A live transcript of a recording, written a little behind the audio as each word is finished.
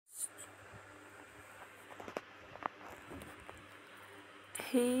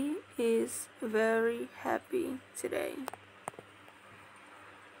He is very happy today.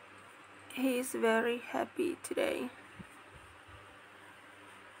 He is very happy today.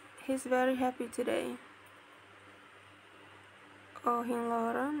 He's very happy today. O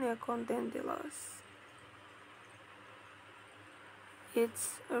hinloran ya contentilos.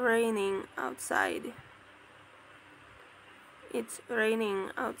 It's raining outside. It's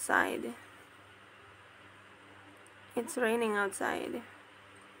raining outside. It's raining outside.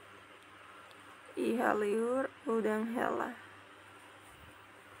 Iha liur udang hela.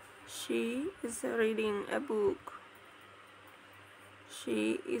 She is reading a book.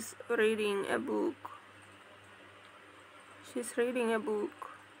 She is reading a book. She's reading a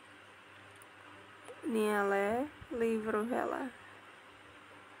book. Niale livro hela.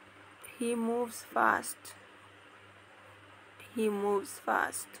 He moves fast. He moves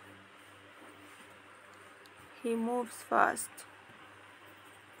fast. He moves fast.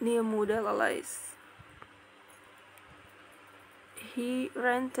 Nia muda lalais. He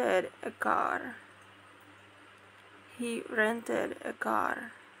rented a car. He rented a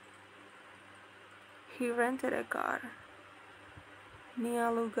car. He rented a car.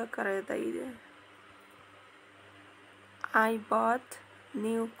 Nia aluga kereta ide. I bought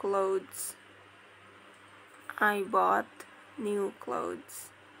new clothes. I bought new clothes.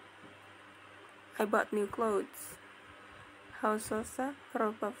 I bought new clothes. Hausosa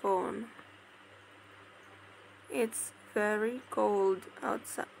ropa phone. It's very cold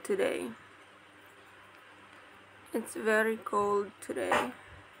outside today. It's very cold today.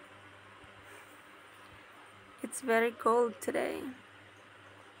 It's very cold today.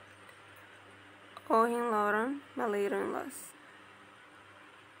 Ohin Lauren Malirenlas.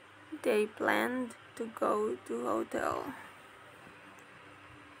 They planned to go to hotel.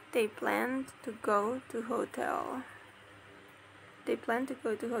 They planned to go to hotel. They plan to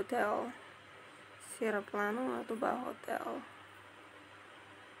go to hotel. Sierra plano atau bah hotel.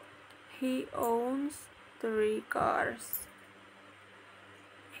 He owns 3 cars.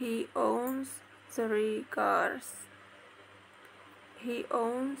 He owns 3 cars. He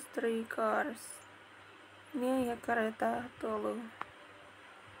owns 3 cars. Nia ya kereta tolu.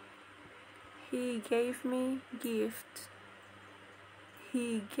 He gave me gift.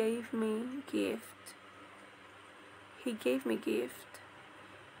 He gave me gift. He gave me gift.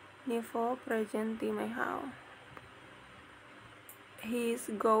 Nia få present i my house. He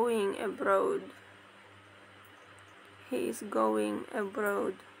is going abroad. He is going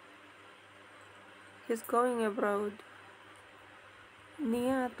abroad. He's going abroad.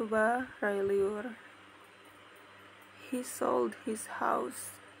 Nia tuba railiur. He sold his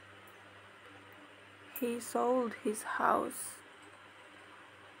house. He sold his house.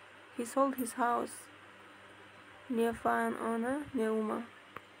 He sold his house. Nia fan ona neuma.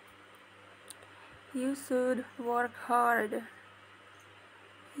 You should work hard.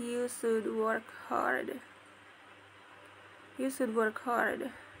 You should work hard. You should work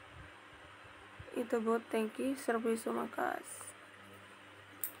hard. Ito bot thank you serviço makas.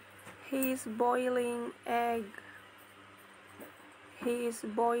 He is boiling egg. He is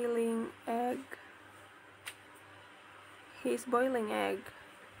boiling egg. He is boiling egg.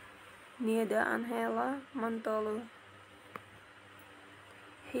 Nieda Angela Mantolu.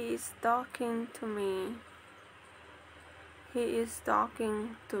 He is talking to me. He is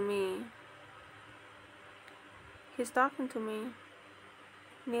talking to me. He's talking to me.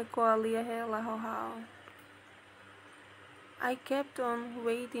 Nia koalia hela how. I kept on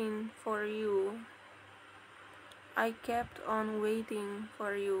waiting for you. I kept on waiting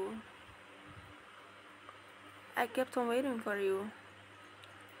for you. I kept on waiting for you.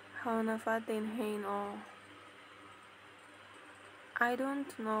 How nafatin hein all. I don't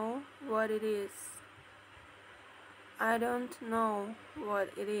know what it is. I don't know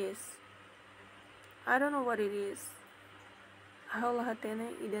what it is. I don't know what it is. How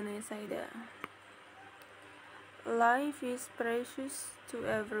lahatene idane saida. Life is precious to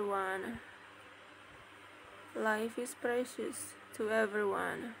everyone. Life is precious to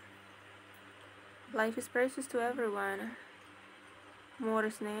everyone. Life is precious to everyone.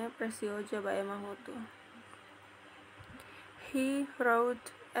 Morisne presioja bae mahotu. He wrote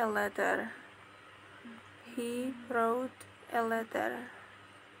a letter. He wrote a letter.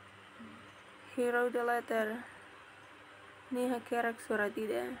 He wrote a letter. Ni hakerak surat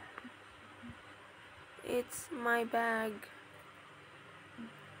ide. It's my bag.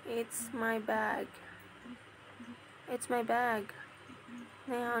 It's my bag. It's my bag.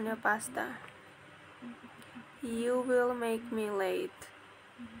 Nehonya pasta. You will make me late.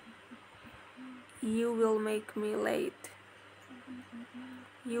 You will make me late.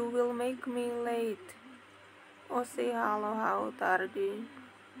 You will make me late. Oh, say hello, how tardy.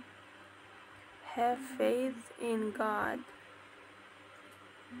 Have faith in God.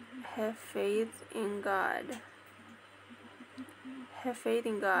 Have faith in God. Have faith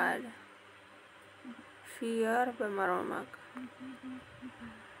in God. Fear bermaromak.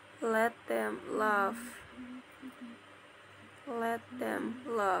 Let them love. Let them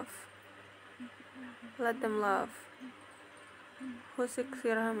love. Let them love. Husik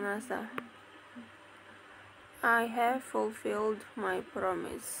sirhamnasa. I have fulfilled my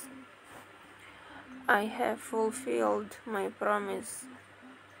promise. I have fulfilled my promise.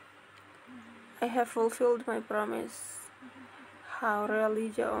 I have fulfilled my promise. How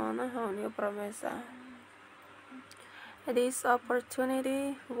religio ona honio promesa. This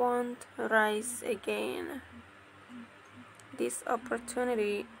opportunity won't rise again. This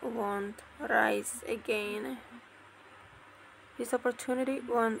opportunity won't rise again. This opportunity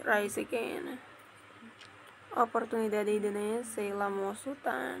won't rise again. Oportunidade de se la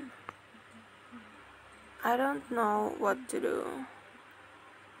mosutan. I don't know what to do.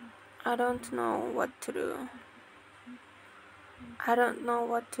 I don't know what to do. I don't know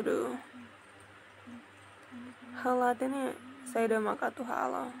what to do. Halatini saya makatu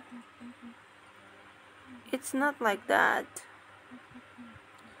halo. It's not like that.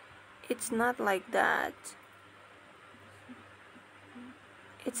 It's not like that.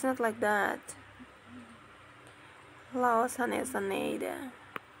 It's not like that. Laos hanesaneida.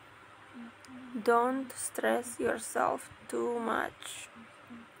 Don't stress yourself too much.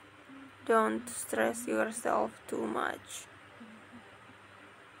 Don't stress yourself too much.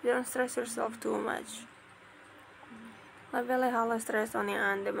 Don't stress yourself too much. La vele hala stress on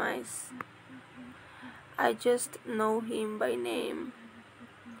ande mais. I just know him by name.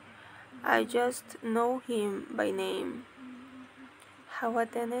 I just know him by name.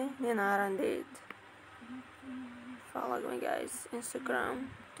 Hawatene ninarandit. Follow me guys, Instagram,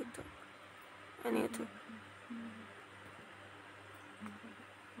 TikTok, and YouTube.